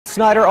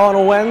Snyder on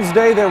a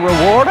Wednesday. Their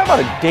reward, how about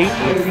a date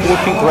with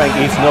 14th ranked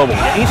East Noble?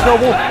 East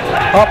Noble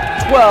up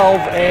 12,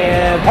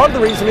 and part of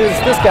the reason is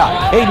this guy,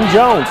 Hayden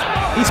Jones.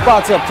 He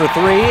spots up for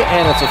three,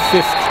 and it's a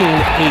 15-8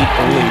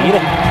 lead.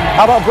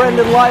 How about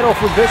Brendan Lytle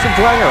for Bishop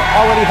Dwenger?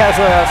 Already has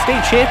a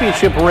state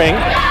championship ring.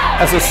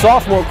 As a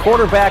sophomore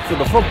quarterback for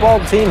the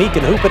football team, he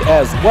can hoop it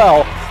as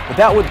well. But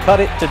that would cut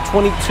it to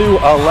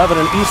 22-11,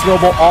 and East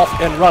Noble off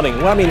and running.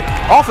 Well, I mean,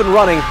 off and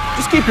running,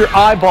 just keep your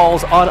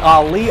eyeballs on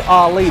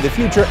Ali, the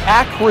future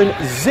Akron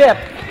Zip,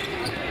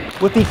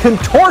 with the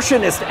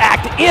contortionist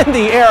act in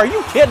the air. Are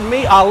you kidding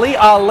me? Ali,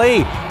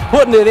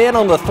 putting it in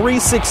on the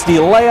 360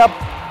 layup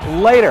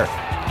later.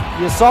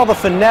 You saw the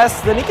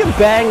finesse, then he can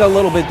bang a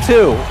little bit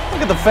too.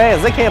 Look at the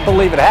fans, they can't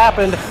believe it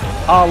happened.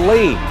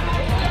 Ali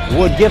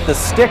would get the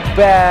stick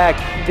back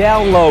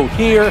down low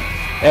here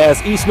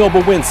as East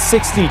Noble wins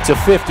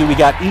 60-50. We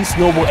got East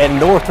Noble and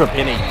Northrop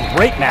in a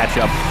great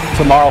matchup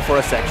tomorrow for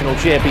a sectional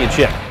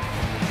championship.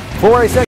 For a